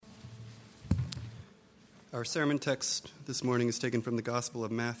Our sermon text this morning is taken from the Gospel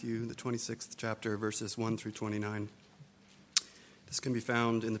of Matthew, the 26th chapter, verses 1 through 29. This can be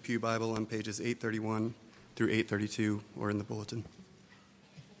found in the Pew Bible on pages 831 through 832 or in the bulletin.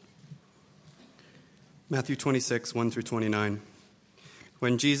 Matthew 26, 1 through 29.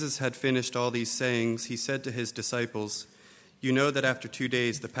 When Jesus had finished all these sayings, he said to his disciples, "You know that after 2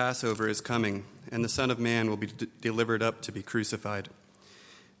 days the Passover is coming, and the Son of Man will be delivered up to be crucified."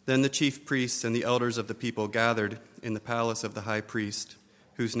 Then the chief priests and the elders of the people gathered in the palace of the high priest,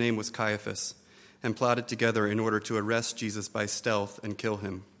 whose name was Caiaphas, and plotted together in order to arrest Jesus by stealth and kill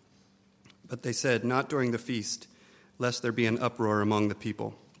him. But they said, "Not during the feast, lest there be an uproar among the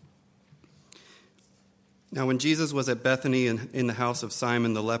people." Now when Jesus was at Bethany in the house of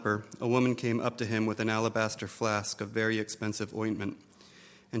Simon the leper, a woman came up to him with an alabaster flask of very expensive ointment,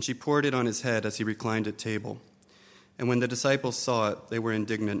 and she poured it on his head as he reclined at table. And when the disciples saw it, they were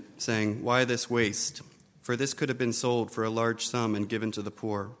indignant, saying, "Why this waste? For this could have been sold for a large sum and given to the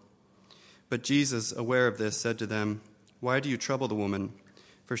poor." But Jesus, aware of this, said to them, "Why do you trouble the woman?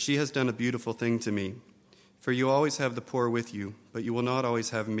 For she has done a beautiful thing to me. For you always have the poor with you, but you will not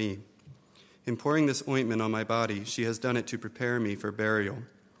always have me. In pouring this ointment on my body, she has done it to prepare me for burial.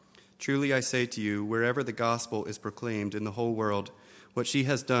 Truly I say to you, wherever the gospel is proclaimed in the whole world, what she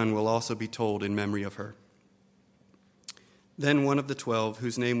has done will also be told in memory of her." Then one of the 12,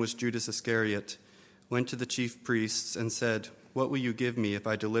 whose name was Judas Iscariot, went to the chief priests and said, "What will you give me if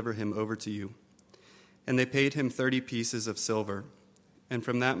I deliver him over to you?" And they paid him 30 pieces of silver. And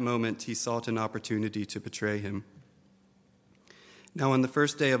from that moment he sought an opportunity to betray him. Now on the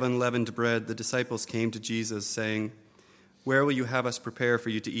first day of unleavened bread, the disciples came to Jesus, saying, "Where will you have us prepare for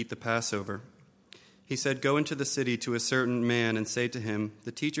you to eat the Passover?" He said, "Go into the city to a certain man and say to him,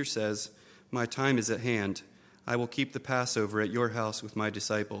 'The teacher says, my time is at hand. I will keep the Passover at your house with my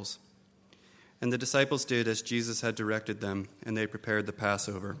disciples.'" And the disciples did as Jesus had directed them, and they prepared the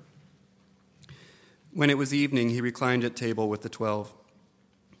Passover. When it was evening, he reclined at table with the 12.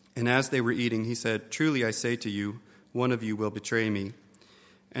 And as they were eating, he said, "Truly I say to you, one of you will betray me."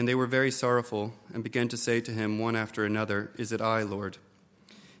 And they were very sorrowful, and began to say to him one after another, "Is it I, Lord?"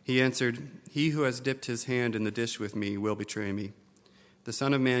 He answered, "He who has dipped his hand in the dish with me will betray me. The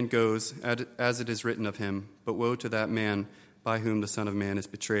Son of Man goes as it is written of him, but woe to that man by whom the Son of Man is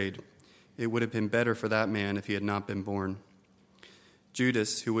betrayed. It would have been better for that man if he had not been born."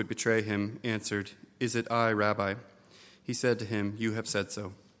 Judas, who would betray him, answered, "Is it I, Rabbi?" He said to him, "You have said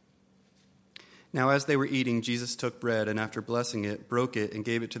so." Now as they were eating, Jesus took bread, and after blessing it, broke it and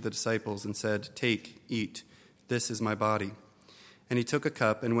gave it to the disciples and said, "Take, eat, this is my body." And he took a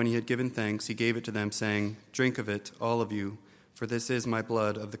cup, and when he had given thanks, he gave it to them, saying, "Drink of it, all of you, for this is my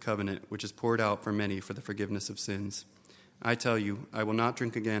blood of the covenant, which is poured out for many for the forgiveness of sins. I tell you, I will not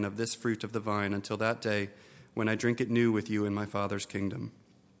drink again of this fruit of the vine until that day when I drink it new with you in my Father's kingdom."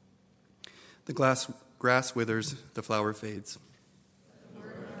 The grass withers, the flower fades.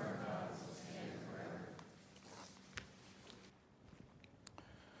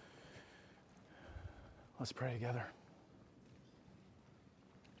 Let's pray together.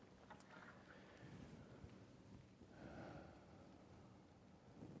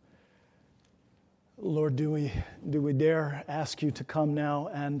 Lord, do we dare ask you to come now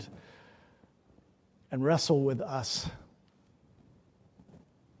and wrestle with us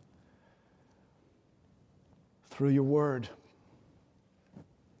through your word?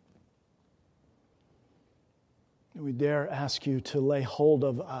 Do we dare ask you to lay hold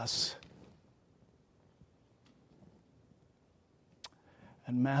of us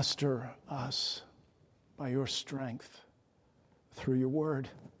and master us by your strength through your word?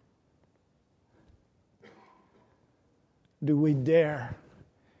 Do we dare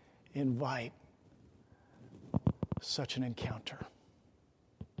invite such an encounter?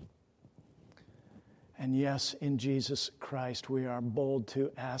 And yes, in Jesus Christ, we are bold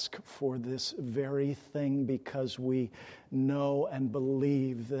to ask for this very thing because we know and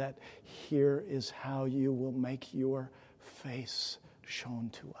believe that here is how you will make your face shown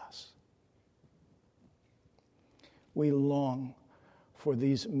to us. We long for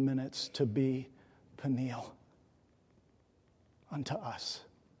these minutes to be Peniel unto us,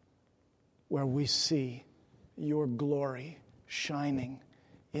 where we see your glory shining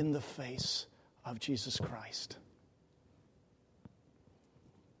in the face of Jesus Christ.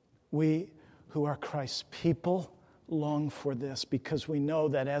 We who are Christ's people long for this because we know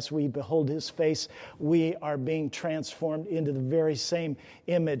that as we behold his face, we are being transformed into the very same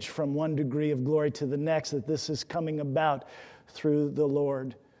image from one degree of glory to the next, that this is coming about through the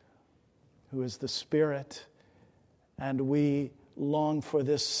Lord, who is the Spirit. And we long for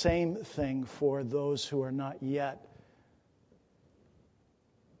this same thing for those who are not yet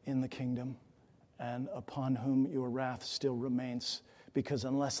in the kingdom and upon whom your wrath still remains, because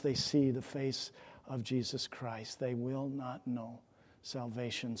unless they see the face of Jesus Christ, they will not know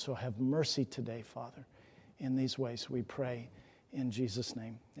salvation. So have mercy today, Father, in these ways we pray in Jesus'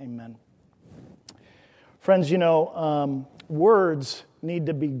 name. Amen. Friends, words need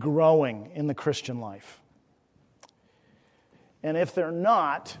to be growing in the Christian life. And if they're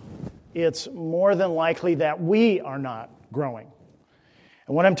not, it's more than likely that we are not growing.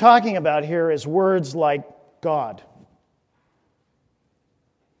 And what I'm talking about here is words like God,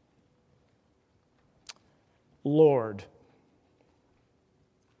 Lord,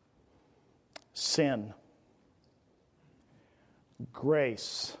 sin,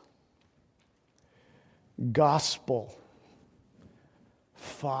 grace, gospel,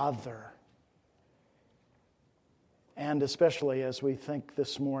 Father, and especially as we think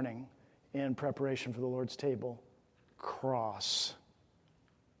this morning in preparation for the Lord's table, cross.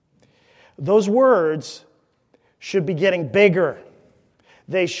 Those words should be getting bigger.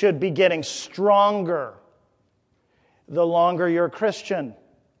 They should be getting stronger the longer you're a Christian.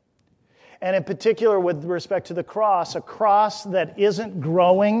 And in particular, with respect to the cross, a cross that isn't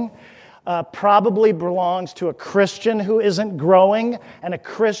growing probably belongs to a Christian who isn't growing, and a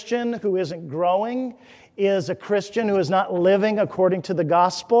Christian who isn't growing is a Christian who is not living according to the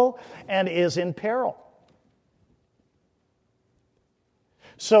gospel and is in peril.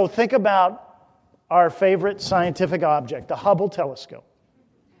 So think about our favorite scientific object, the Hubble telescope.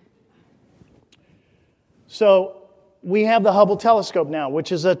 So we have the Hubble telescope now,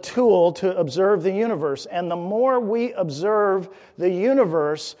 which is a tool to observe the universe. And the more we observe the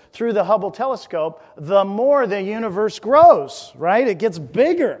universe through the Hubble telescope, the more the universe grows, right? It gets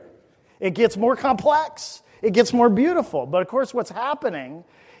bigger. It gets more complex. It gets more beautiful. But of course, what's happening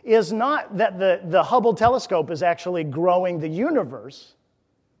is not that the Hubble telescope is actually growing the universe.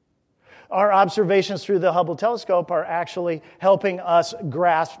 Our observations through the Hubble telescope are actually helping us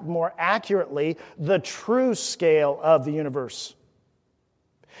grasp more accurately the true scale of the universe.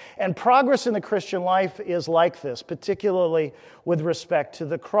 And progress in the Christian life is like this, particularly with respect to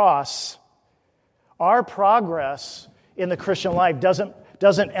the cross. Our progress in the Christian life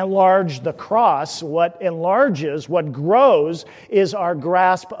doesn't enlarge the cross. What enlarges, what grows, is our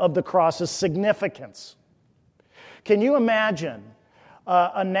grasp of the cross's significance. Can you imagine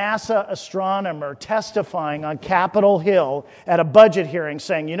a NASA astronomer testifying on Capitol Hill at a budget hearing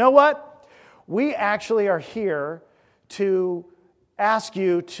saying, you know what? We actually are here to ask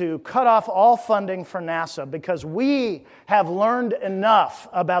you to cut off all funding for NASA because we have learned enough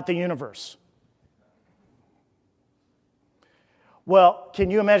about the universe. Well, can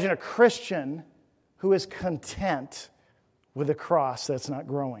you imagine a Christian who is content with a cross that's not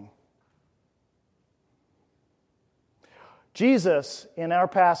growing? Jesus, in our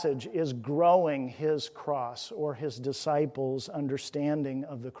passage, is growing his cross, or his disciples' understanding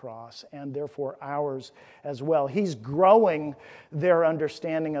of the cross, and therefore ours as well. He's growing their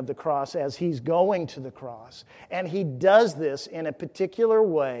understanding of the cross as he's going to the cross. And he does this in a particular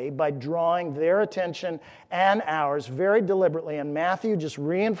way by drawing their attention and ours very deliberately. And Matthew just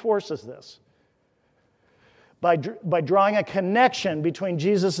reinforces this by drawing a connection between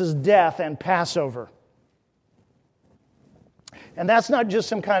Jesus' death and Passover. And that's not just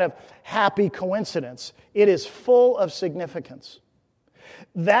some kind of happy coincidence. It is full of significance.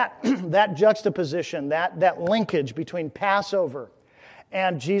 That juxtaposition, that linkage between Passover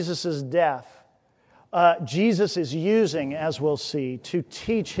and Jesus' death, Jesus is using, as we'll see, to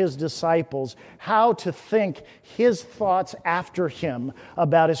teach his disciples how to think his thoughts after him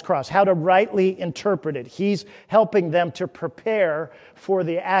about his cross, how to rightly interpret it. He's helping them to prepare for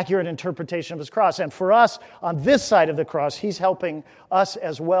the accurate interpretation of his cross. And for us, on this side of the cross, he's helping us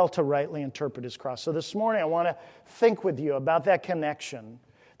as well to rightly interpret his cross. So this morning, I want to think with you about that connection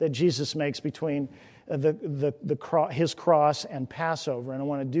that Jesus makes between his cross and Passover. And I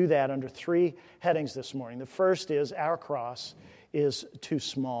want to do that under three headings this morning. The first is our cross is too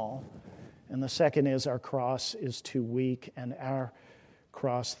small. And the second is our cross is too weak. And our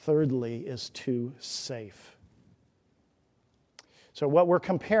cross, thirdly, is too safe. So what we're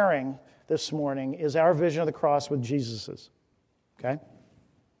comparing this morning is our vision of the cross with Jesus's. Okay?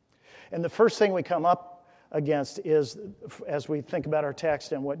 And the first thing we come up against is, as we think about our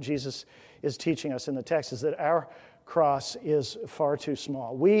text and what Jesus is teaching us in the text, is that our cross is far too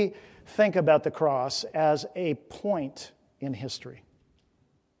small. We think about the cross as a point in history.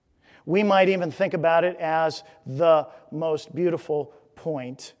 We might even think about it as the most beautiful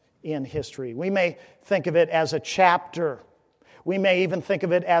point in history. We may think of it as a chapter. We may even think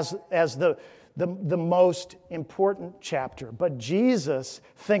of it as the most important chapter. But Jesus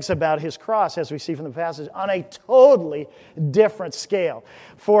thinks about his cross, as we see from the passage, on a totally different scale.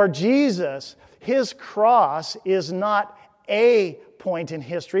 For Jesus, his cross is not a point in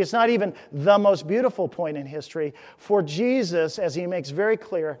history. It's not even the most beautiful point in history. For Jesus, as he makes very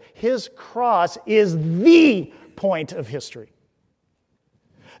clear, his cross is the point of history.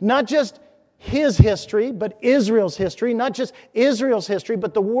 Not just his history, but Israel's history. Not just Israel's history,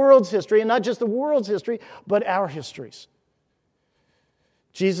 but the world's history. And not just the world's history, but our histories.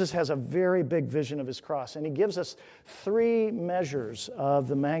 Jesus has a very big vision of his cross, and he gives us 3 measures of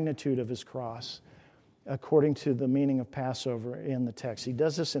the magnitude of his cross according to the meaning of Passover in the text. He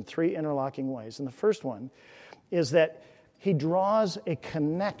does this in 3 interlocking ways. And the first one is that he draws a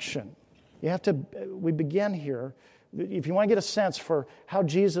connection. We begin here. If you want to get a sense for how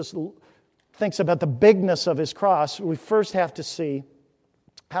Jesus thinks about the bigness of his cross, we first have to see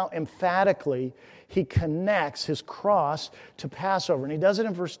how emphatically he connects his cross to Passover. And he does it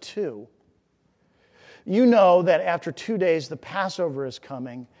in verse 2. You know that after 2 days the Passover is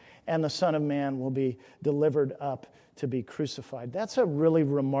coming, and the Son of Man will be delivered up to be crucified. That's a really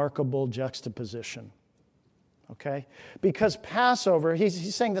remarkable juxtaposition. Okay? Because Passover,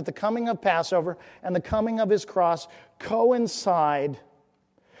 he's saying that the coming of Passover and the coming of his cross coincide.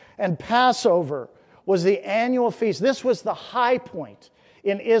 And Passover was the annual feast. This was the high point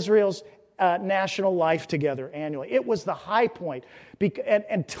in Israel's national life together annually. It was the high point.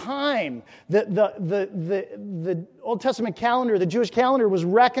 And time, the Old Testament calendar, the Jewish calendar, was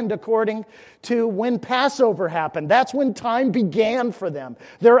reckoned according to when Passover happened. That's when time began for them.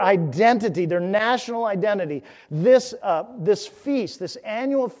 Their identity, their national identity. This feast, this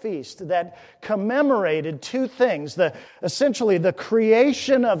annual feast that commemorated 2 things. Essentially, the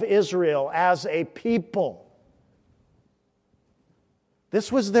creation of Israel as a people. This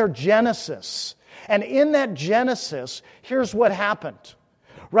was their genesis. And in that genesis, here's what happened.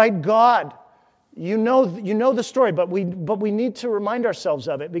 Right? God, you know the story, but we need to remind ourselves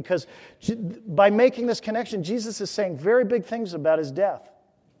of it, because by making this connection, Jesus is saying very big things about his death.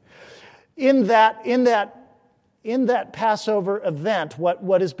 In that Passover event,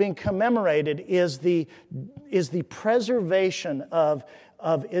 what is being commemorated is the preservation of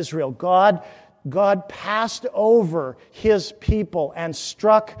Israel. God passed over his people and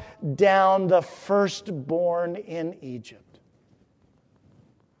struck down the firstborn in Egypt.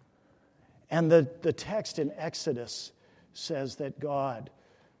 And the text in Exodus says that God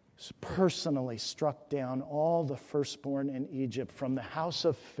personally struck down all the firstborn in Egypt, from the house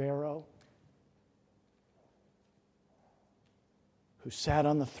of Pharaoh, who sat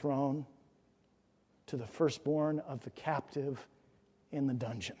on the throne, to the firstborn of the captive in the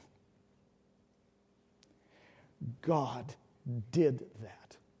dungeon. God did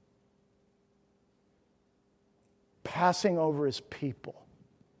that, passing over his people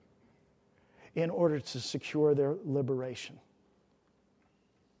in order to secure their liberation.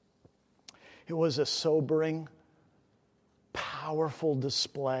 It was a sobering, powerful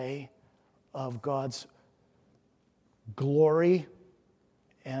display of God's glory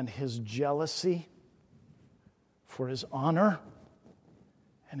and his jealousy for his honor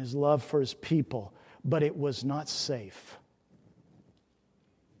and his love for his people. But it was not safe.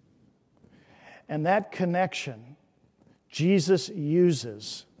 And that connection, Jesus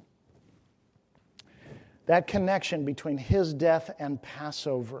uses that connection between his death and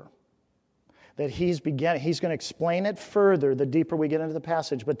Passover, that he's going to explain it further the deeper we get into the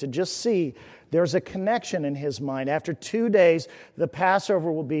passage, but to just see there's a connection in his mind. After 2 days, the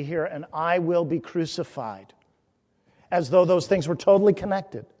Passover will be here and I will be crucified. As though those things were totally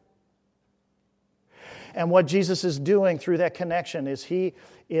connected. And what Jesus is doing through that connection is he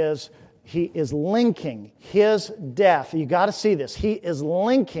is linking his death. You got to see this. He is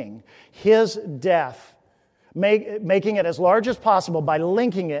linking his death, making it as large as possible by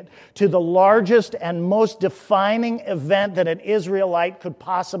linking it to the largest and most defining event that an Israelite could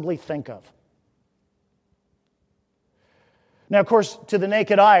possibly think of. Now, of course, to the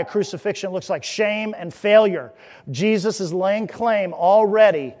naked eye, a crucifixion looks like shame and failure. Jesus is laying claim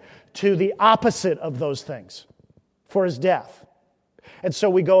already to the opposite of those things for his death. And so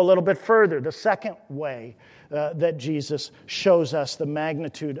we go a little bit further. The second way that Jesus shows us the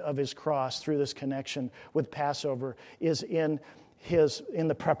magnitude of his cross through this connection with Passover is in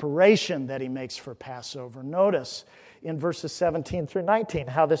the preparation that he makes for Passover. Notice in verses 17 through 19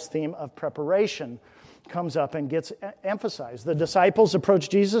 how this theme of preparation comes up and gets emphasized. The disciples approach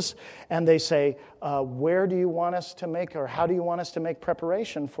Jesus and they say, where do you want us to make, or how do you want us to make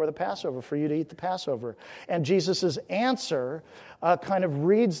preparation for the Passover, for you to eat the Passover? And Jesus' answer kind of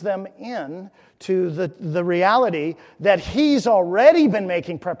reads them in to the reality that he's already been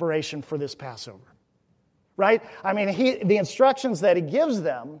making preparation for this Passover. Right? I mean, the instructions that he gives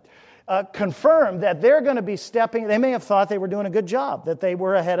them confirm that they're going to be stepping. They may have thought they were doing a good job, that they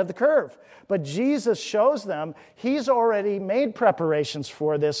were ahead of the curve. But Jesus shows them he's already made preparations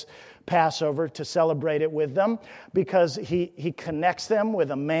for this Passover to celebrate it with them, because he connects them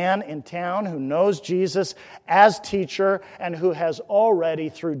with a man in town who knows Jesus as teacher and who has already,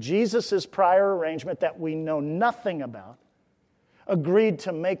 through Jesus' prior arrangement that we know nothing about, agreed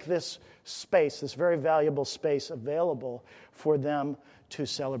to make this space, this very valuable space, available for them to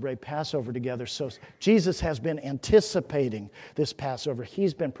celebrate Passover together. So Jesus has been anticipating this Passover.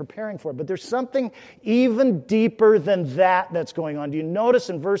 He's been preparing for it. But there's something even deeper than that that's going on. Do you notice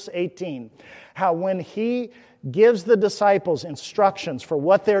in verse 18 how when he gives the disciples instructions for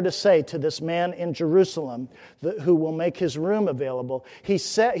what they're to say to this man in Jerusalem who will make his room available, he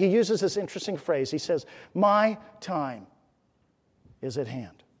uses this interesting phrase. He says, "My time is at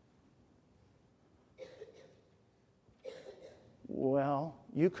hand." Well,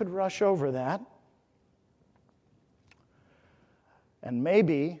 you could rush over that. And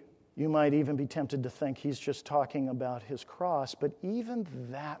maybe you might even be tempted to think he's just talking about his cross, but even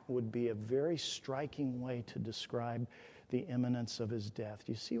that would be a very striking way to describe the imminence of his death.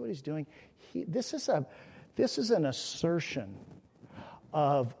 Do you see what he's doing? This is an assertion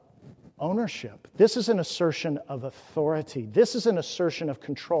of ownership. This is an assertion of authority. This is an assertion of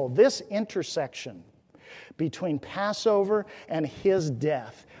control. This intersection between Passover and his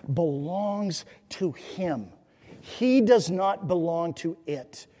death belongs to him. He does not belong to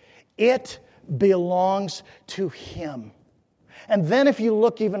it. It belongs to him. And then if you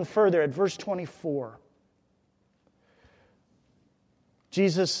look even further at verse 24,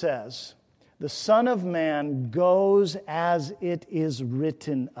 Jesus says, "The Son of Man goes as it is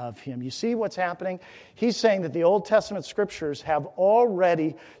written of him." You see what's happening? He's saying that the Old Testament scriptures have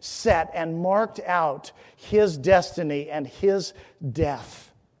already set and marked out his destiny and his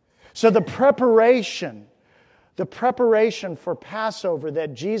death. So the preparation for Passover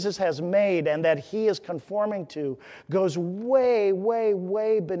that Jesus has made and that he is conforming to goes way, way,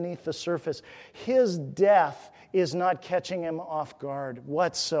 way beneath the surface. His death is not catching him off guard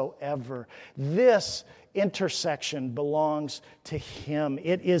whatsoever. This intersection belongs to him.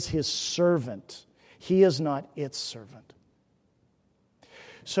 It is his servant. He is not its servant.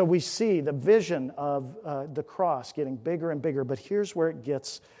 So we see the vision of the cross getting bigger and bigger, but here's where it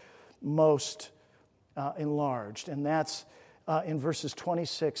gets most enlarged, and that's in verses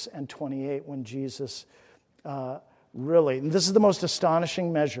 26 and 28 when Jesus really, and this is the most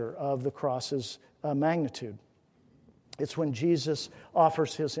astonishing measure of the cross's magnitude. It's when Jesus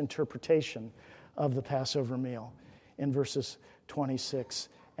offers his interpretation of the Passover meal in verses 26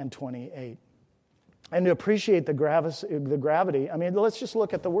 and 28. And to appreciate the gravity, I mean, let's just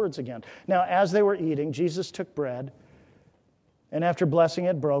look at the words again. Now, as they were eating, Jesus took bread, and after blessing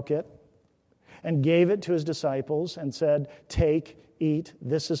it, broke it, and gave it to his disciples and said, "Take, eat,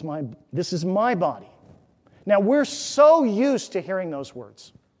 this is my body." Now, we're so used to hearing those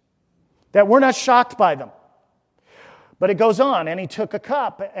words that we're not shocked by them. But it goes on, and he took a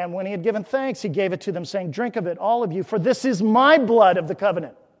cup, and when he had given thanks, he gave it to them, saying, "Drink of it, all of you, for this is my blood of the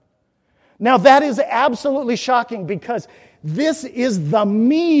covenant." Now, that is absolutely shocking, because this is the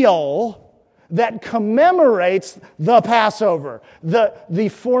meal that commemorates the Passover, the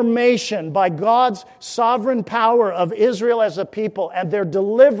formation by God's sovereign power of Israel as a people and their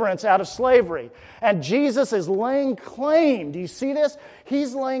deliverance out of slavery. And Jesus is laying claim. Do you see this?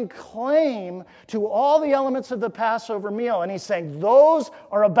 He's laying claim to all the elements of the Passover meal, and he's saying, those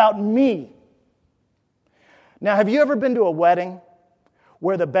are about me. Now, have you ever been to a wedding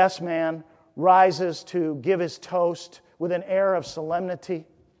where the best man rises to give his toast with an air of solemnity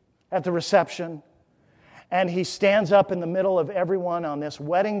at the reception, and he stands up in the middle of everyone on this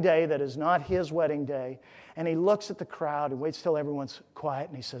wedding day that is not his wedding day, and he looks at the crowd and waits till everyone's quiet,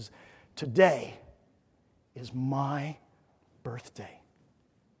 and he says, "Today is my birthday."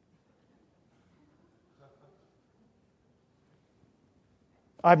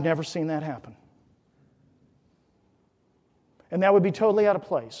 I've never seen that happen. And that would be totally out of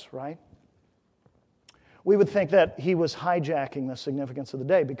place, right? We would think that he was hijacking the significance of the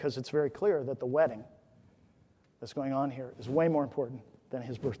day, because it's very clear that the wedding that's going on here is way more important than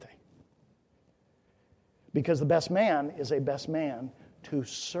his birthday. Because the best man is a best man to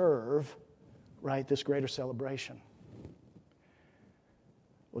serve right? This greater celebration.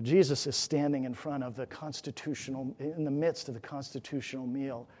 Well, Jesus is standing in front of in the midst of the constitutional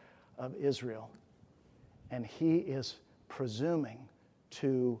meal of Israel. And he is presuming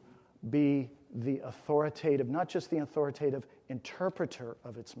to be the authoritative, not just the authoritative interpreter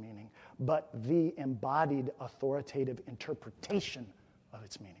of its meaning, but the embodied authoritative interpretation of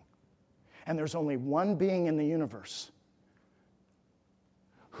its meaning. And there's only one being in the universe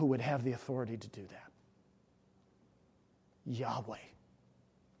who would have the authority to do that. Yahweh.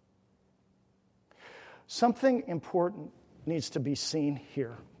 Something important needs to be seen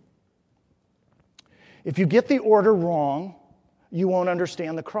here. If you get the order wrong, you won't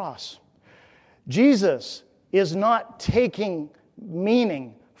understand the cross. Jesus is not taking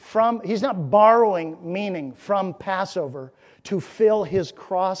meaning he's not borrowing meaning from Passover to fill his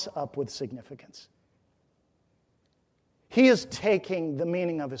cross up with significance. He is taking the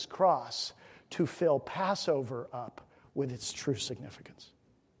meaning of his cross to fill Passover up with its true significance.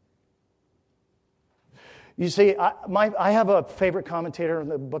 You see, I have a favorite commentator in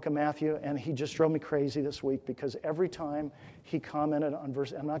the book of Matthew, and he just drove me crazy this week because every time he commented on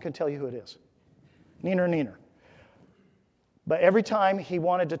verse, I'm not going to tell you who it is, Neener. But every time he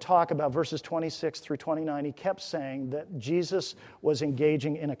wanted to talk about verses 26 through 29, he kept saying that Jesus was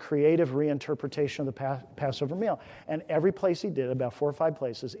engaging in a creative reinterpretation of the Passover meal. And every place he did, about 4 or 5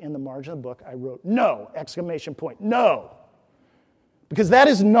 places, in the margin of the book, I wrote, "No!" exclamation point, "No!" Because that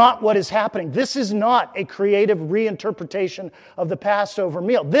is not what is happening. This is not a creative reinterpretation of the Passover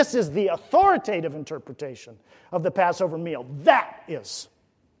meal. This is the authoritative interpretation of the Passover meal. That is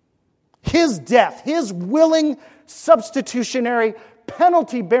his death, his willing, substitutionary,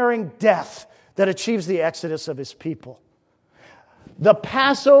 penalty-bearing death that achieves the exodus of his people. The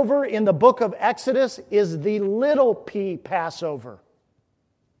Passover in the book of Exodus is the little p Passover.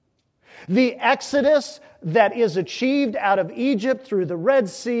 The exodus that is achieved out of Egypt through the Red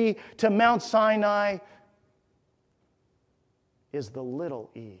Sea to Mount Sinai is the little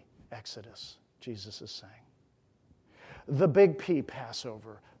e exodus, Jesus is saying. The big P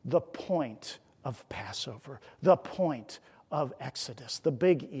Passover, the point of Passover, the point of Exodus, the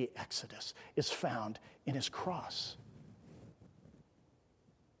big E Exodus, is found in his cross.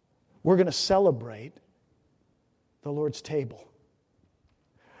 We're going to celebrate the Lord's table.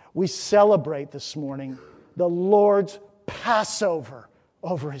 We celebrate this morning the Lord's Passover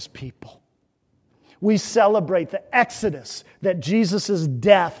over his people. We celebrate the exodus that Jesus'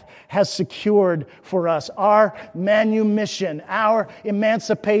 death has secured for us, our manumission, our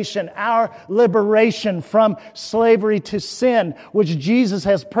emancipation, our liberation from slavery to sin, which Jesus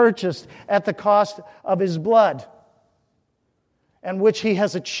has purchased at the cost of his blood, and which he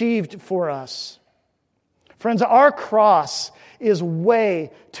has achieved for us. Friends, our cross is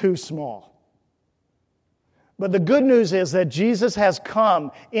way too small. But the good news is that Jesus has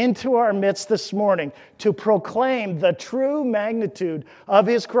come into our midst this morning to proclaim the true magnitude of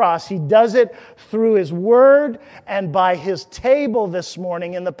his cross. He does it through his word and by his table this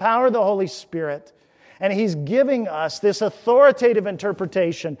morning in the power of the Holy Spirit. And he's giving us this authoritative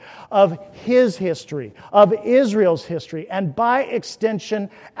interpretation of his history, of Israel's history, and by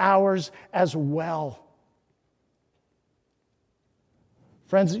extension, ours as well.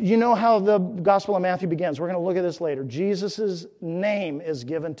 Friends, you know how the Gospel of Matthew begins. We're going to look at this later. Jesus' name is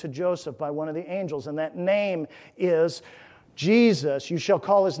given to Joseph by one of the angels, and that name is Jesus. You shall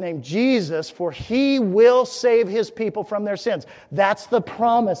call his name Jesus, for he will save his people from their sins. That's the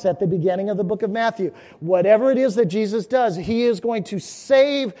promise at the beginning of the book of Matthew. Whatever it is that Jesus does, he is going to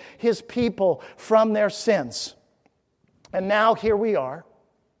save his people from their sins. And now here we are,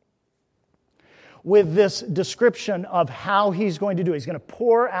 with this description of how he's going to do it. He's going to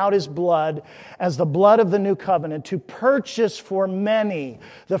pour out his blood as the blood of the new covenant to purchase for many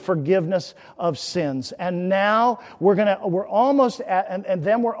the forgiveness of sins. And now we're almost at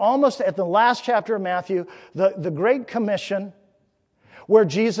the last chapter of Matthew, the Great Commission, where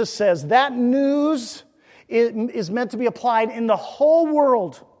Jesus says that news is meant to be applied in the whole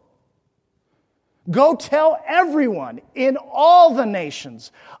world. Go tell everyone in all the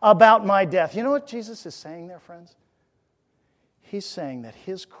nations about my death. You know what Jesus is saying there, friends? He's saying that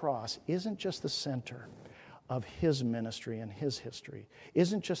his cross isn't just the center of his ministry and his history,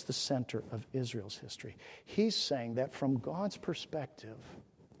 isn't just the center of Israel's history. He's saying that from God's perspective,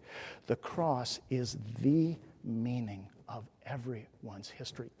 the cross is the meaning of everyone's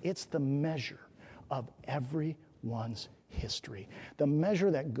history. It's the measure of everyone's history, the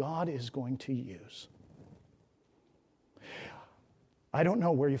measure that God is going to use. I don't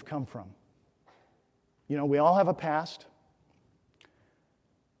know where you've come from. You know, we all have a past.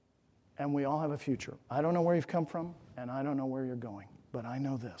 And we all have a future. I don't know where you've come from, and I don't know where you're going, but I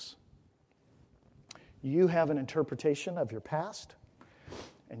know this. You have an interpretation of your past,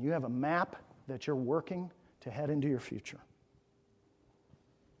 and you have a map that you're working to head into your future.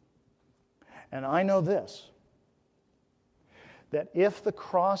 And I know this, that if the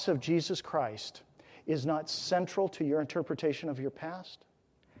cross of Jesus Christ is not central to your interpretation of your past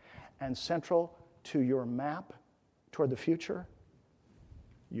and central to your map toward the future,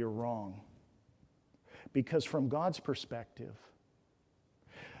 you're wrong. Because from God's perspective,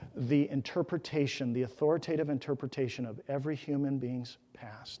 the interpretation, the authoritative interpretation of every human being's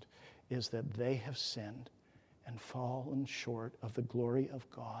past is that they have sinned and fallen short of the glory of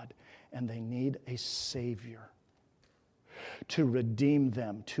God, and they need a Savior to redeem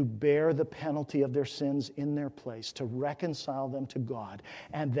them, to bear the penalty of their sins in their place, to reconcile them to God,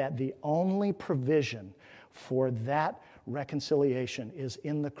 and that the only provision for that reconciliation is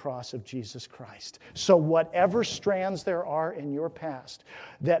in the cross of Jesus Christ. So whatever strands there are in your past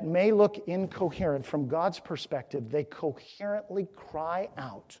that may look incoherent, from God's perspective, they coherently cry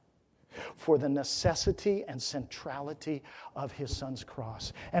out for the necessity and centrality of His Son's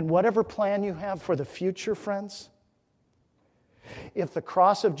cross. And whatever plan you have for the future, friends, if the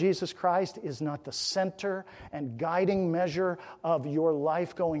cross of Jesus Christ is not the center and guiding measure of your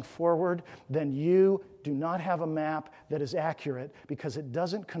life going forward, then you do not have a map that is accurate, because it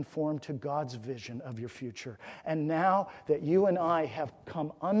doesn't conform to God's vision of your future. And now that you and I have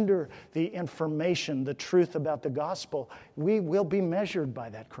come under the information, the truth about the gospel, we will be measured by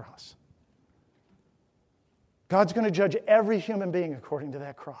that cross. God's going to judge every human being according to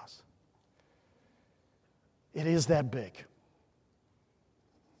that cross. It is that big.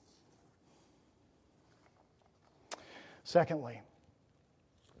 Secondly,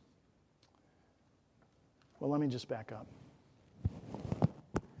 well, let me just back up.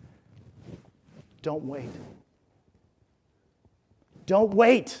 Don't wait. Don't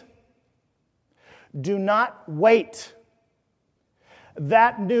wait. Do not wait.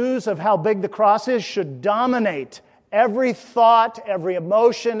 That news of how big the cross is should dominate every thought, every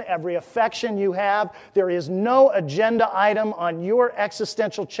emotion, every affection you have. There is no agenda item on your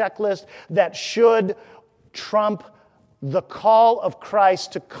existential checklist that should trump the call of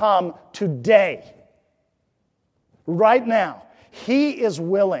Christ to come today. Right now. He is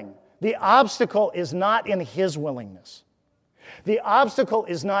willing. The obstacle is not in His willingness. The obstacle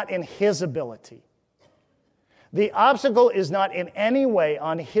is not in His ability. The obstacle is not in any way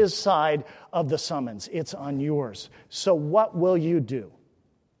on His side of the summons. It's on yours. So what will you do?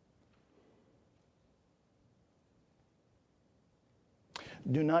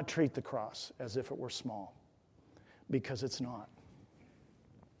 Do not treat the cross as if it were small, because it's not.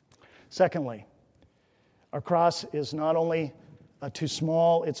 Secondly, our cross is not only too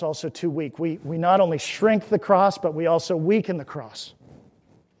small, it's also too weak. We not only shrink the cross, but we also weaken the cross.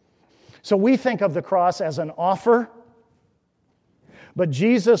 So we think of the cross as an offer, but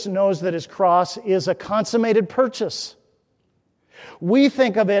Jesus knows that His cross is a consummated purchase. We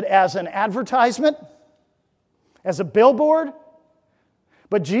think of it as an advertisement, as a billboard,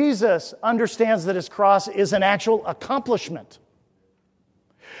 but Jesus understands that His cross is an actual accomplishment.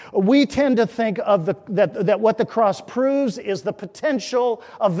 We tend to think of that what the cross proves is the potential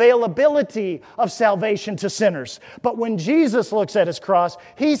availability of salvation to sinners. But when Jesus looks at His cross,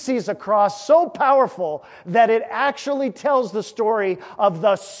 He sees a cross so powerful that it actually tells the story of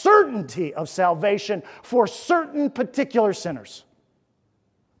the certainty of salvation for certain particular sinners.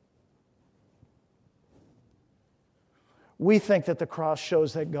 We think that the cross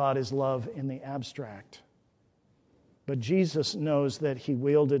shows that God is love in the abstract. But Jesus knows that He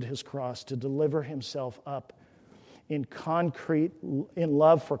wielded His cross to deliver Himself up in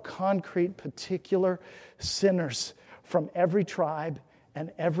love for concrete, particular sinners from every tribe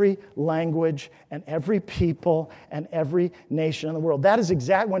and every language and every people and every nation in the world. That is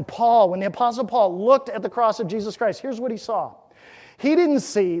exactly when the Apostle Paul looked at the cross of Jesus Christ, here's what he saw. He didn't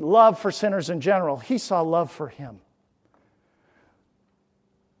see love for sinners in general. He saw love for Him.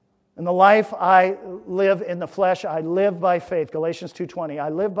 In the life I live in the flesh, I live by faith. Galatians 2:20, I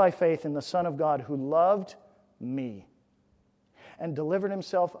live by faith in the Son of God who loved me and delivered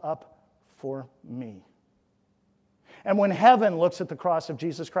Himself up for me. And when heaven looks at the cross of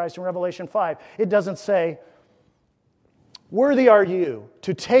Jesus Christ in Revelation 5, it doesn't say, worthy are you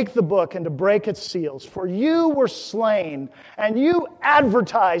to take the book and to break its seals, for you were slain and you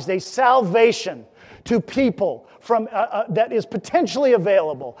advertised a salvation to people from that is potentially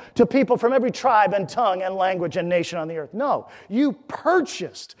available to people from every tribe and tongue and language and nation on the earth. No, you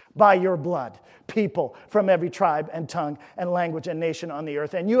purchased by your blood people from every tribe and tongue and language and nation on the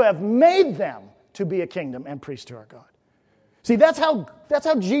earth, and you have made them to be a kingdom and priests to our God. See, that's how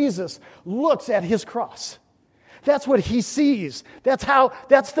Jesus looks at his cross. That's what he sees.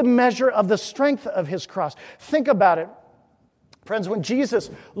 That's the measure of the strength of his cross. Think about it. Friends, when Jesus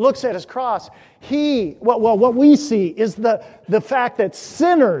looks at his cross, what we see is the fact that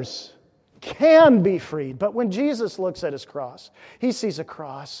sinners can be freed. But when Jesus looks at his cross, he sees a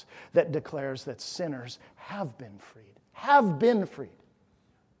cross that declares that sinners have been freed. Have been freed.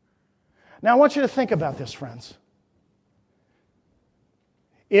 Now, I want you to think about this, friends.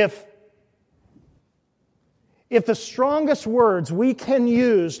 If the strongest words we can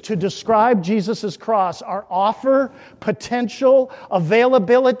use to describe Jesus' cross are offer, potential,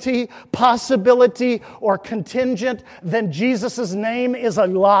 availability, possibility, or contingent, then Jesus' name is a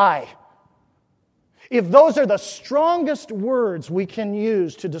lie. If those are the strongest words we can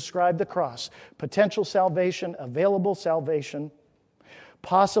use to describe the cross, potential salvation, available salvation,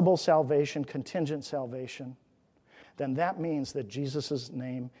 possible salvation, contingent salvation, then that means that Jesus'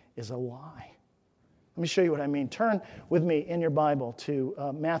 name is a lie. Let me show you what I mean. Turn with me in your Bible to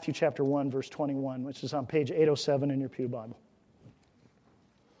Matthew chapter 1, verse 21, which is on page 807 in your Pew Bible.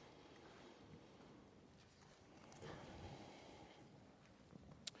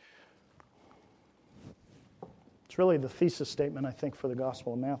 It's really the thesis statement, I think, for the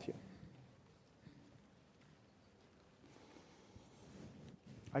Gospel of Matthew.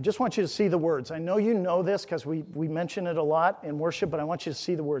 I just want you to see the words. I know you know this because we mention it a lot in worship, but I want you to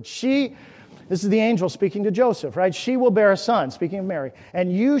see the words. This is the angel speaking to Joseph, right? She will bear a son, speaking of Mary, and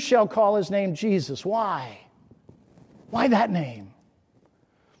you shall call his name Jesus. Why? Why that name?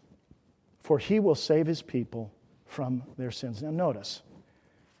 For he will save his people from their sins. Now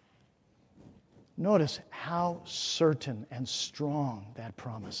notice how certain and strong that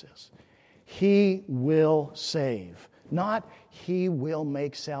promise is. He will save. Not he will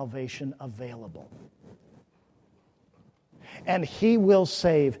make salvation available. And he will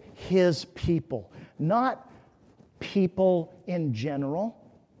save his people. Not people in general.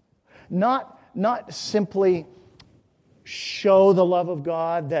 Not simply show the love of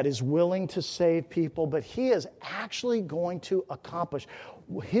God that is willing to save people, but he is actually going to accomplish.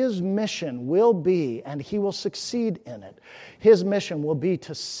 His mission will be, and he will succeed in it, his mission will be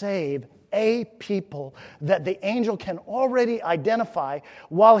to save a people that the angel can already identify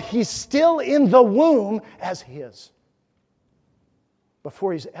while he's still in the womb as his,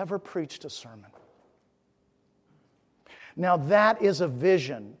 before he's ever preached a sermon. Now that is a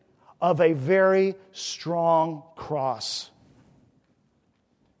vision of a very strong cross.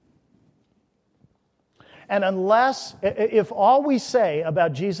 And if all we say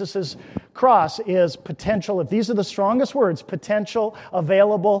about Jesus' cross is potential, if these are the strongest words, potential,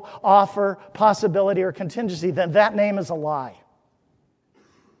 available, offer, possibility, or contingency, then that name is a lie.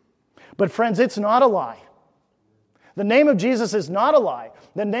 But friends, it's not a lie. The name of Jesus is not a lie.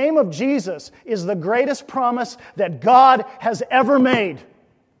 The name of Jesus is the greatest promise that God has ever made.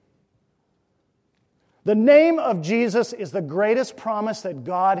 The name of Jesus is the greatest promise that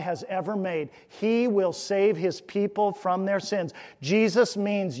God has ever made. He will save his people from their sins. Jesus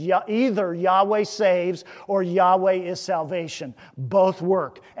means either Yahweh saves or Yahweh is salvation. Both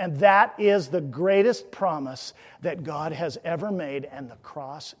work. And that is the greatest promise that God has ever made, and the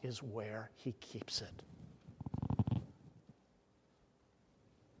cross is where he keeps it.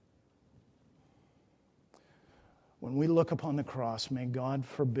 When we look upon the cross, may God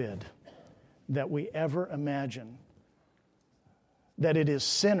forbid that we ever imagine that it is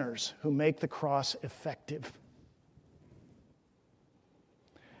sinners who make the cross effective.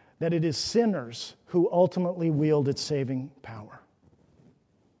 That it is sinners who ultimately wield its saving power.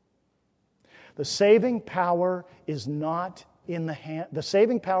 The saving power is not in the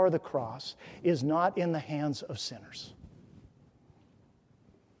saving power of the cross is not in the hands of sinners.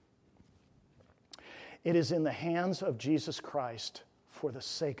 It is in the hands of Jesus Christ for the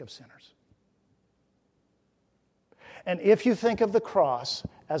sake of sinners. And if you think of the cross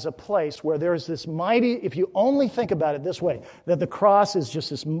as a place where there is this mighty, if you only think about it this way, that the cross is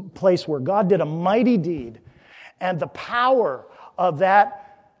just this place where God did a mighty deed, and the power of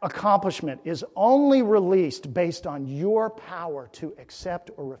that accomplishment is only released based on your power to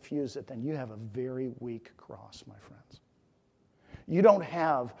accept or refuse it, then you have a very weak cross, my friends. You don't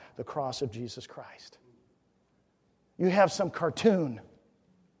have the cross of Jesus Christ. You have some cartoon.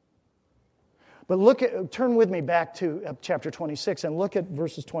 But turn with me back to chapter 26 and look at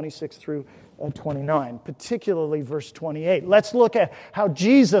verses 26 through 29, particularly verse 28. Let's look at how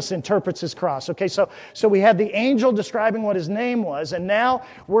Jesus interprets his cross. Okay, so we had the angel describing what his name was, and now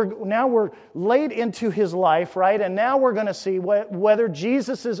we're late into his life, right? And now we're going to see whether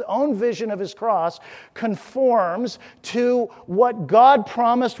Jesus' own vision of his cross conforms to what God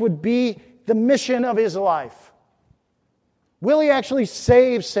promised would be the mission of his life. Will he actually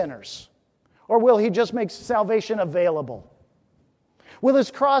save sinners? Or will he just make salvation available? Will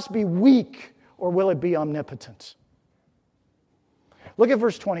his cross be weak, or will it be omnipotent? Look at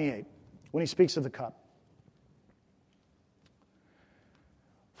verse 28 when he speaks of the cup.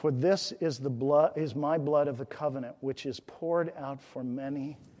 For this is my blood of the covenant, which is poured out for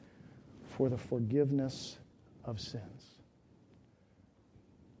many for the forgiveness of sins.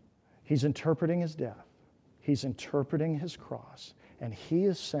 He's interpreting his death. He's interpreting his cross. And he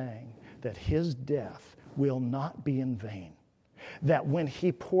is saying that his death will not be in vain. That when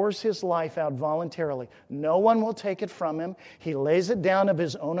he pours his life out voluntarily, no one will take it from him. He lays it down of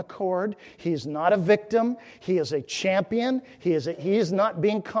his own accord. He is not a victim. He is a champion. He is not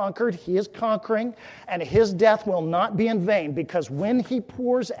being conquered. He is conquering. And his death will not be in vain, because when he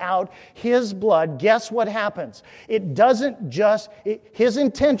pours out his blood, guess what happens? It doesn't just, his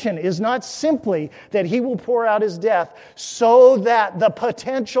intention is not simply that he will pour out his death so that the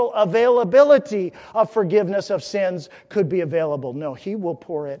potential availability of forgiveness of sins could be available. No, he will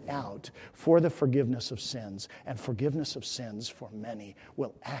pour it out for the forgiveness of sins, and forgiveness of sins for many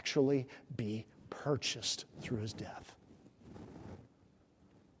will actually be purchased through his death.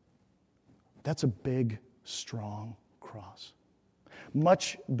 That's a big, strong cross.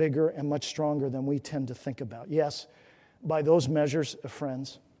 Much bigger and much stronger than we tend to think about. Yes, by those measures,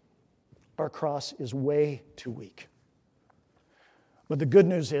 friends, our cross is way too weak. But the good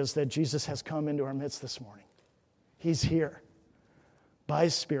news is that Jesus has come into our midst this morning. He's here by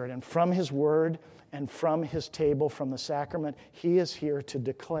his Spirit, and from his word and from his table, from the sacrament, he is here to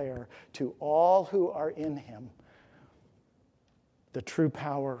declare to all who are in him the true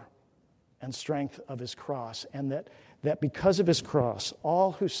power and strength of his cross, and that because of his cross,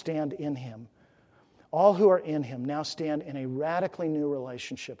 all who stand in him, all who are in him now stand in a radically new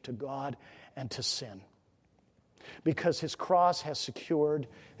relationship to God and to sin. Because his cross has secured,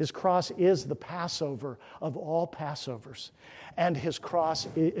 his cross is the Passover of all Passovers. And his cross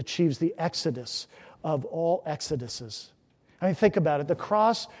achieves the exodus of all exoduses. I mean, think about it. The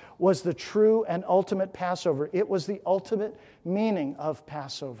cross was the true and ultimate Passover. It was the ultimate meaning of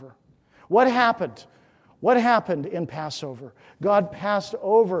Passover. What happened? What happened in Passover? God passed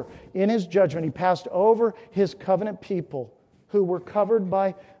over, in his judgment, he passed over his covenant people who were covered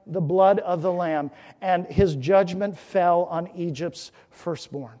by the blood of the Lamb, and his judgment fell on Egypt's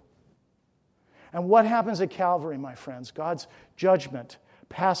firstborn. And what happens at Calvary, my friends? God's judgment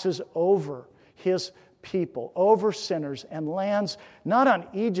passes over his people, over sinners, and lands not on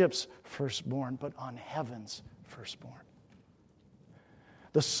Egypt's firstborn, but on heaven's firstborn.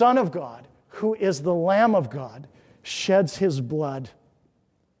 The Son of God, who is the Lamb of God, sheds his blood.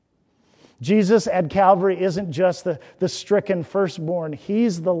 Jesus at Calvary isn't just the stricken firstborn.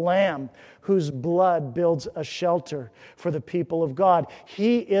 He's the Lamb whose blood builds a shelter for the people of God.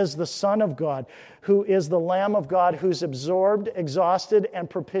 He is the Son of God, who is the Lamb of God, who's absorbed, exhausted, and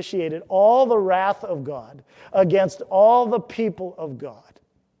propitiated all the wrath of God against all the people of God.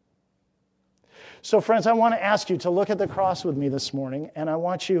 So, friends, I want to ask you to look at the cross with me this morning, and I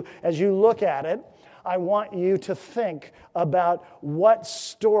want you, as you look at it, I want you to think about what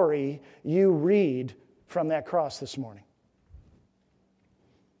story you read from that cross this morning.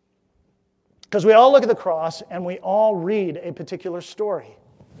 Because we all look at the cross and we all read a particular story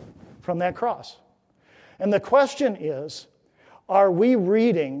from that cross. And the question is, are we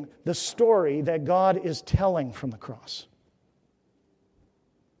reading the story that God is telling from the cross?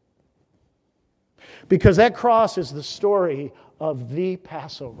 Because that cross is the story of the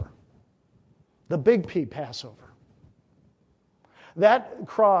Passover. The Big P Passover. That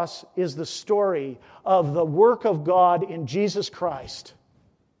cross is the story of the work of God in Jesus Christ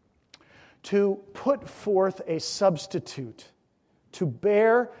to put forth a substitute, to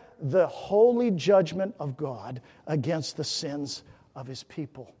bear the holy judgment of God against the sins of his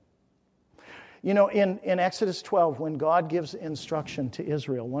people. You know, in Exodus 12, when God gives instruction to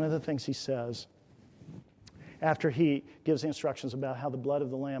Israel, one of the things he says, after he gives the instructions about how the blood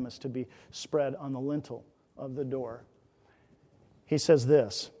of the Lamb is to be spread on the lintel of the door, he says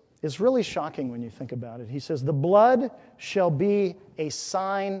this. It's really shocking when you think about it. He says, "The blood shall be a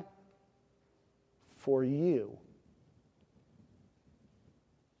sign for you."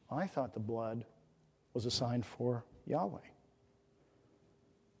 I thought the blood was a sign for Yahweh.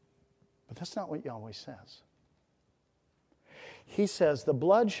 But that's not what Yahweh says. He says, the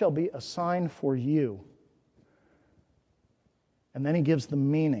blood shall be a sign for you. And then he gives the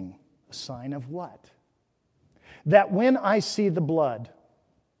meaning. A sign of what? That when I see the blood,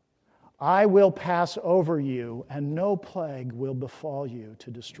 I will pass over you, and no plague will befall you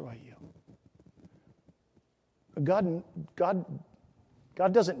to destroy you. God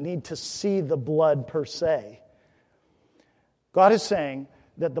doesn't need to see the blood per se. God is saying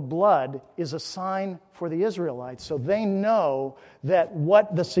that the blood is a sign for the Israelites, so they know that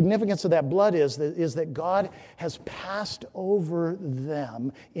what the significance of that blood is that God has passed over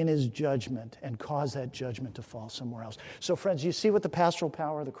them in His judgment and caused that judgment to fall somewhere else. So friends, you see what the pastoral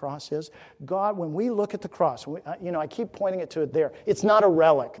power of the cross is? God, when we look at the cross, I keep pointing it to it there. It's not a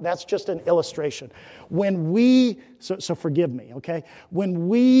relic. That's just an illustration. When we, so forgive me, okay? When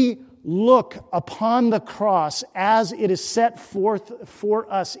we look upon the cross as it is set forth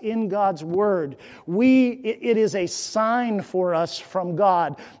for us in God's Word, it is a sign for us from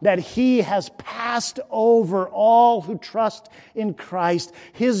God that He has passed over all who trust in Christ.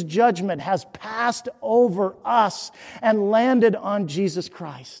 His judgment has passed over us and landed on Jesus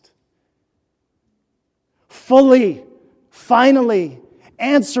Christ. Fully, finally,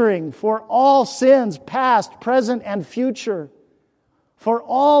 answering for all sins, past, present, and future, for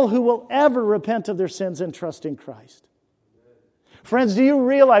all who will ever repent of their sins and trust in Christ. Friends, do you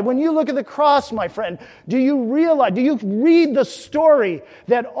realize, when you look at the cross, my friend, do you read the story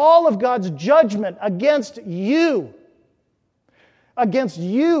that all of God's judgment against you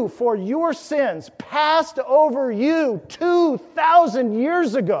for your sins passed over you 2,000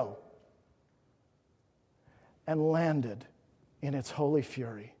 years ago and landed in its holy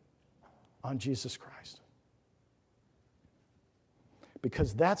fury on Jesus Christ?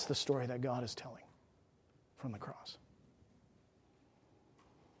 Because that's the story that God is telling from the cross.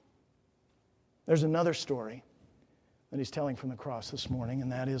 There's another story that He's telling from the cross this morning,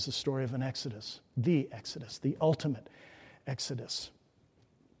 and that is the story of an Exodus, the ultimate Exodus.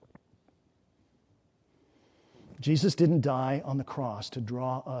 Jesus didn't die on the cross to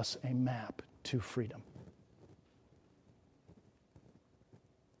draw us a map to freedom.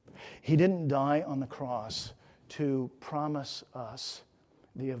 He didn't die on the cross to promise us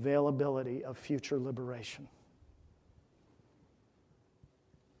the availability of future liberation.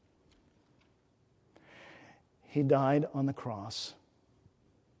 He died on the cross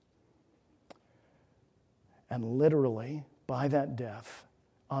and literally, by that death,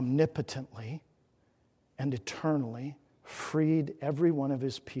 omnipotently and eternally freed every one of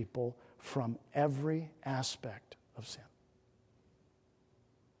His people from every aspect of sin.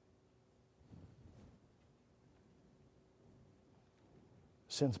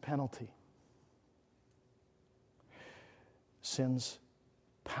 Sin's penalty, sin's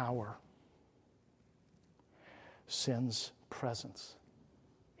power, sin's presence.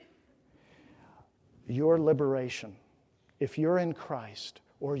 Your liberation, if you're in Christ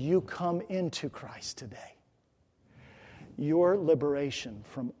or you come into Christ today, your liberation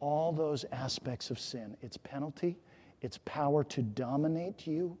from all those aspects of sin, its penalty, its power to dominate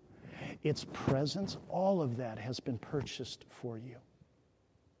you, its presence, all of that has been purchased for you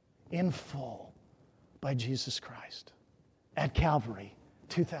in full by Jesus Christ at Calvary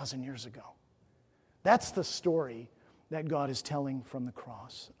 2,000 years ago. That's the story that God is telling from the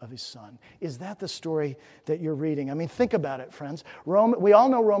cross of His Son. Is that the story that you're reading? I mean, think about it, friends. We all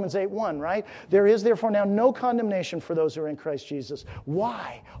know Romans 8:1, right? There is therefore now no condemnation for those who are in Christ Jesus.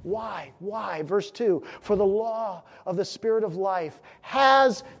 Why? Verse 2, for the law of the Spirit of life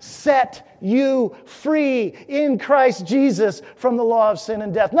has set you free in Christ Jesus from the law of sin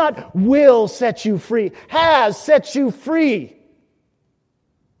and death. Not will set you free, has set you free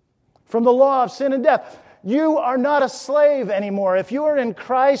from the law of sin and death. You are not a slave anymore. If you are in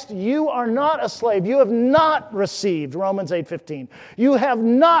Christ, you are not a slave. You have not received, Romans 8:15, you have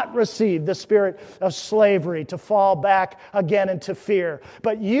not received the spirit of slavery to fall back again into fear.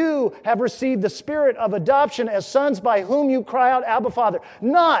 But you have received the spirit of adoption as sons by whom you cry out, Abba, Father.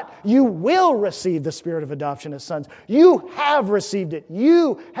 Not you will receive the spirit of adoption as sons. You have received it.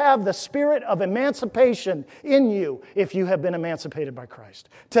 You have the spirit of emancipation in you if you have been emancipated by Christ.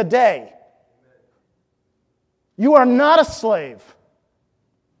 Today, you are not a slave,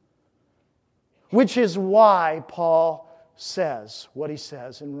 which is why Paul says what he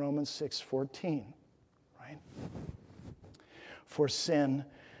says in Romans 6:14, right? For sin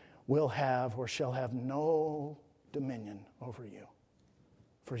will have or shall have no dominion over you,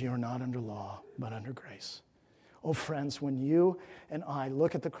 for you are not under law, but under grace. Oh, friends, when you and I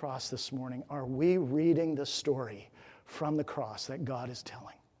look at the cross this morning, are we reading the story from the cross that God is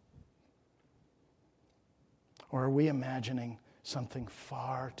telling? Or are we imagining something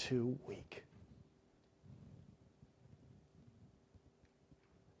far too weak?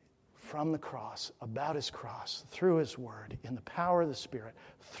 From the cross, about his cross, through his word, in the power of the Spirit,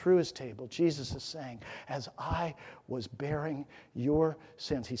 through his table, Jesus is saying, as I was bearing your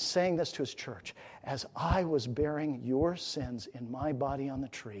sins, he's saying this to his church, as I was bearing your sins in my body on the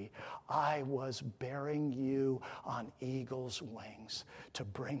tree, I was bearing you on eagle's wings to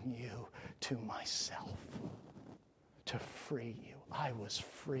bring you to myself, to free you. I was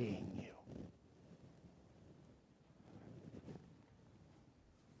freeing you.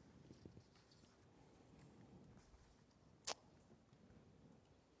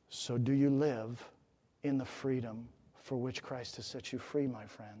 So do you live in the freedom for which Christ has set you free, my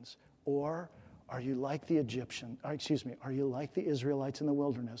friends? Or are you like the are you like the Israelites in the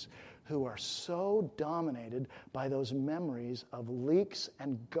wilderness who are so dominated by those memories of leeks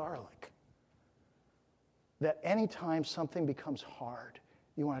and garlic that anytime something becomes hard,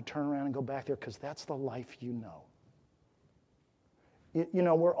 you want to turn around and go back there because that's the life you know? You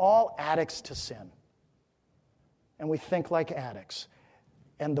know, we're all addicts to sin. And we think like addicts.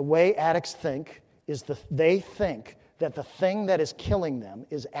 And the way addicts think is they think that the thing that is killing them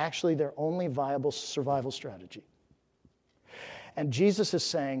is actually their only viable survival strategy. And Jesus is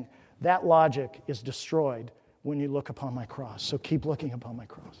saying that logic is destroyed when you look upon my cross. So keep looking upon my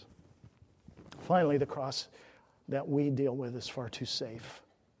cross. Finally, the cross that we deal with is far too safe.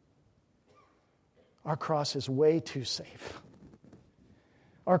 Our cross is way too safe.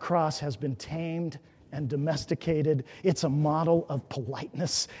 Our cross has been tamed and domesticated. It's a model of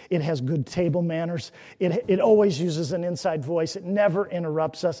politeness. It has good table manners. It always uses an inside voice. It never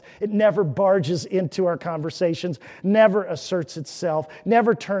interrupts us. It never barges into our conversations, never asserts itself,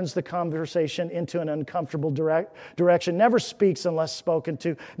 never turns the conversation into an uncomfortable direction, never speaks unless spoken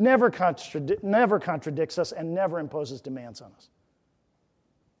to, never contradicts us, and never imposes demands on us.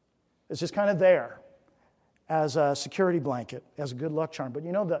 It's just kind of there as a security blanket, as a good luck charm. But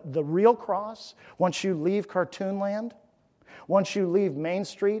you know, the real cross, once you leave cartoon land, once you leave Main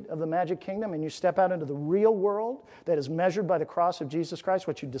Street of the Magic Kingdom and you step out into the real world that is measured by the cross of Jesus Christ,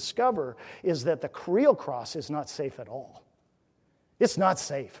 what you discover is that the real cross is not safe at all. It's not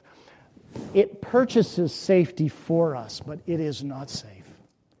safe. It purchases safety for us, but it is not safe.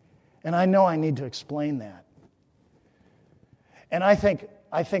 And I know I need to explain that. And I think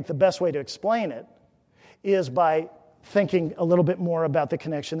the best way to explain it is by thinking a little bit more about the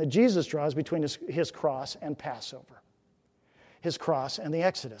connection that Jesus draws between his cross and Passover, his cross and the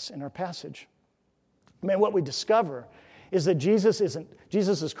Exodus in our passage. I mean, what we discover is that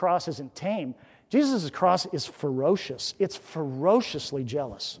Jesus' cross isn't tame. Jesus' cross is ferocious. It's ferociously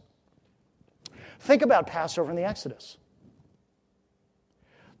jealous. Think about Passover and the Exodus.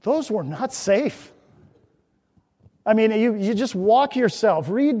 Those were not safe. I mean, you just walk yourself,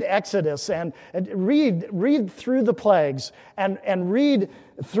 read Exodus and read through the plagues and read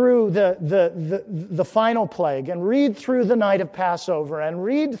through the final plague and read through the night of Passover and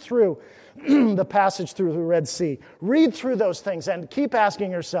read through the passage through the Red Sea. Read through those things and keep asking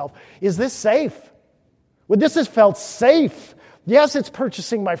yourself, is this safe? Would this have felt safe? Yes, it's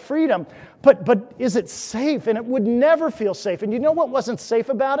purchasing my freedom, but is it safe? And it would never feel safe. And you know what wasn't safe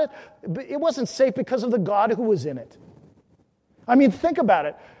about it? It wasn't safe because of the God who was in it. I mean, think about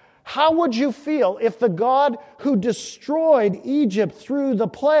it. How would you feel if the God who destroyed Egypt through the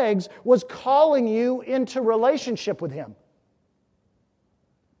plagues was calling you into relationship with him?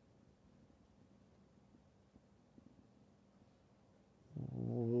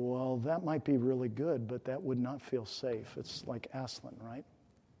 Well, that might be really good, but that would not feel safe. It's like Aslan, right?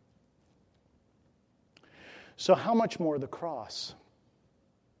 So how much more the cross?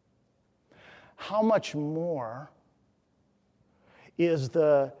 How much more is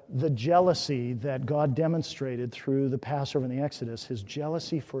the jealousy that God demonstrated through the Passover and the Exodus, his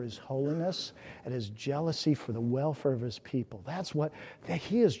jealousy for his holiness and his jealousy for the welfare of his people.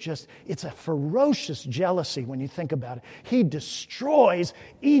 It's a ferocious jealousy when you think about it. He destroys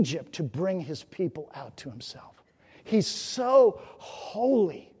Egypt to bring his people out to himself. He's so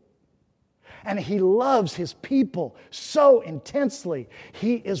holy. And he loves his people so intensely.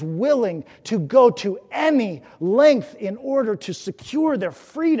 He is willing to go to any length in order to secure their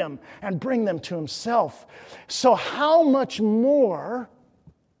freedom and bring them to himself. So how much more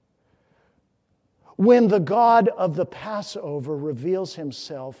when the God of the Passover reveals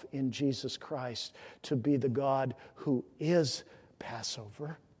himself in Jesus Christ to be the God who is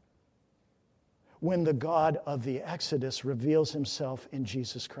Passover? when the God of the Exodus reveals himself in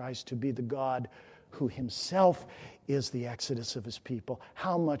Jesus Christ to be the God who himself is the exodus of his people,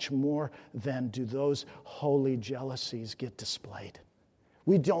 how much more then do those holy jealousies get displayed?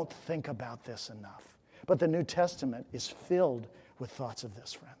 We don't think about this enough. But the New Testament is filled with thoughts of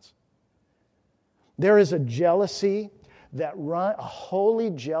this, friends. There is a jealousy that a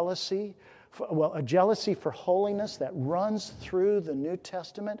holy jealousy, a jealousy for holiness that runs through the New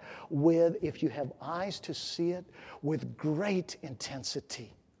Testament with, if you have eyes to see it, with great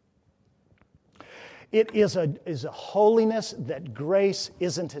intensity. It is a holiness that grace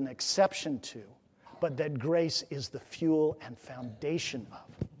isn't an exception to, but that grace is the fuel and foundation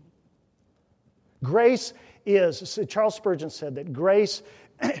of. Grace is, Charles Spurgeon said that grace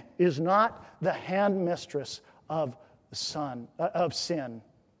is not the handmistress of sin.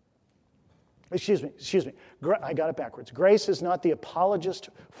 Excuse me. I got it backwards. Grace is not the apologist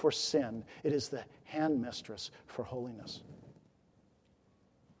for sin. It is the handmistress for holiness.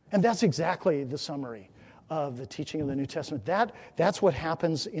 And that's exactly the summary of the teaching of the New Testament. That's what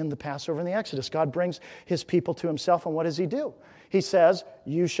happens in the Passover and the Exodus. God brings his people to himself, and what does he do? He says,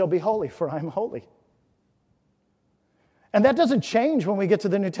 "You shall be holy, for I am holy." And that doesn't change when we get to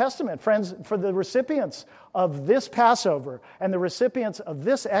the New Testament. Friends, for the recipients of this Passover and the recipients of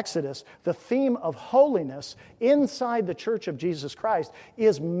this Exodus, the theme of holiness inside the Church of Jesus Christ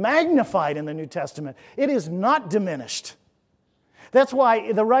is magnified in the New Testament. It is not diminished. That's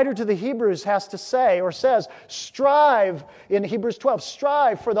why the writer to the Hebrews has to say, or says, strive, in Hebrews 12,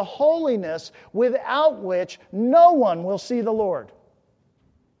 strive for the holiness without which no one will see the Lord.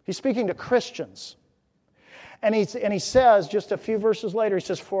 He's speaking to Christians. And he says, just a few verses later, he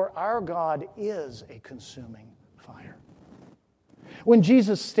says, for our God is a consuming fire. When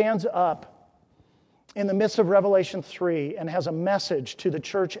Jesus stands up in the midst of Revelation 3 and has a message to the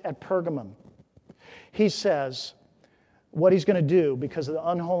church at Pergamum, he says what he's going to do because of the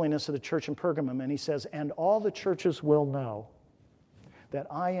unholiness of the church in Pergamum. And he says, and all the churches will know that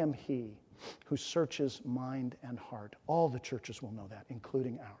I am he who searches mind and heart. All the churches will know that,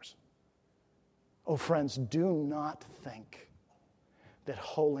 including ours. Oh, friends, do not think that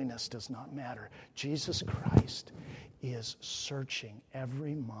holiness does not matter. Jesus Christ is searching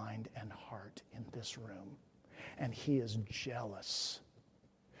every mind and heart in this room, and he is jealous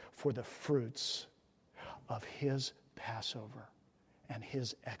for the fruits of his Passover and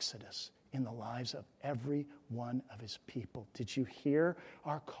his Exodus in the lives of every one of his people. Did you hear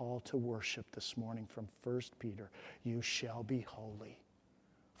our call to worship this morning from 1 Peter? You shall be holy,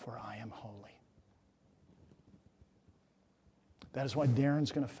 for I am holy. That is why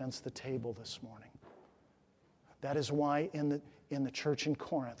Darren's going to fence the table this morning. That is why in the church in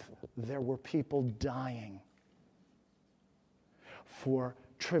Corinth, there were people dying for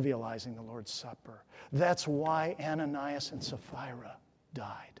trivializing the Lord's Supper. That's why Ananias and Sapphira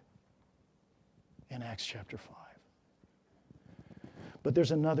died in Acts chapter 5. But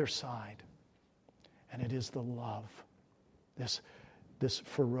there's another side, and it is the love, this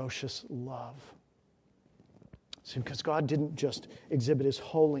ferocious love. See, because God didn't just exhibit his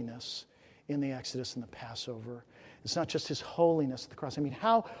holiness in the Exodus and the Passover. It's not just his holiness at the cross. I mean,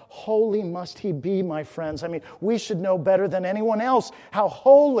 how holy must he be, my friends? I mean, we should know better than anyone else how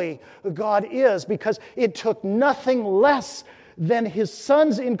holy God is, because it took nothing less than his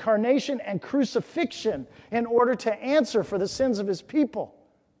Son's incarnation and crucifixion in order to answer for the sins of his people.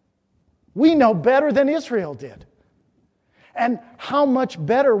 We know better than Israel did. And how much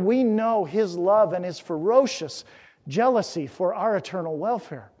better we know his love and his ferocious jealousy for our eternal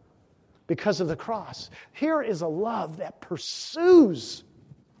welfare because of the cross. Here is a love that pursues,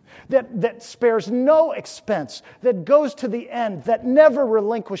 that spares no expense, that goes to the end, that never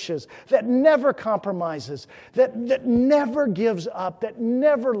relinquishes, that never compromises, that never gives up, that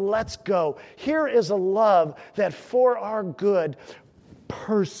never lets go. Here is a love that for our good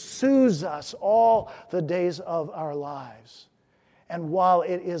pursues us all the days of our lives. And while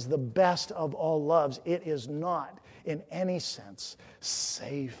it is the best of all loves, it is not in any sense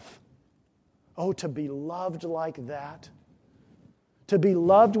safe. Oh, to be loved like that. To be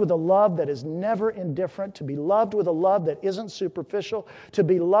loved with a love that is never indifferent. To be loved with a love that isn't superficial. To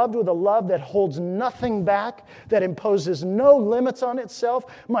be loved with a love that holds nothing back, that imposes no limits on itself.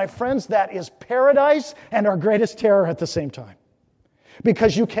 My friends, that is paradise and our greatest terror at the same time.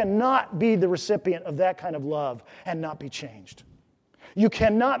 Because you cannot be the recipient of that kind of love and not be changed. You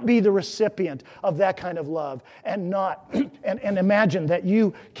cannot be the recipient of that kind of love and imagine that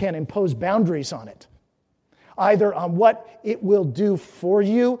you can impose boundaries on it, either on what it will do for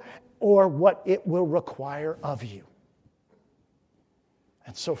you or what it will require of you.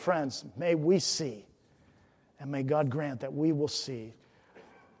 And so, friends, may we see, and may God grant that we will see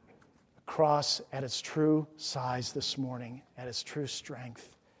a cross at its true size this morning, at its true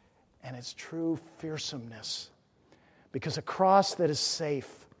strength, and its true fearsomeness. Because a cross that is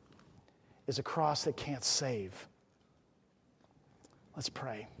safe is a cross that can't save. Let's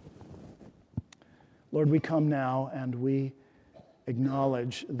pray. Lord, we come now and we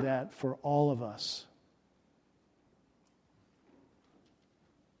acknowledge that for all of us,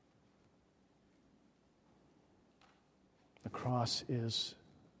 the cross is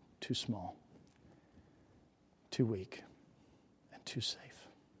too small, too weak, and too safe.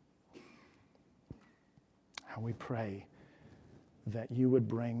 How we pray that you would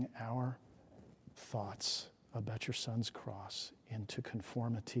bring our thoughts about your Son's cross into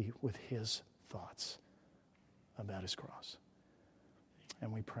conformity with his thoughts about his cross.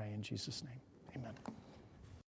 And we pray in Jesus' name. Amen.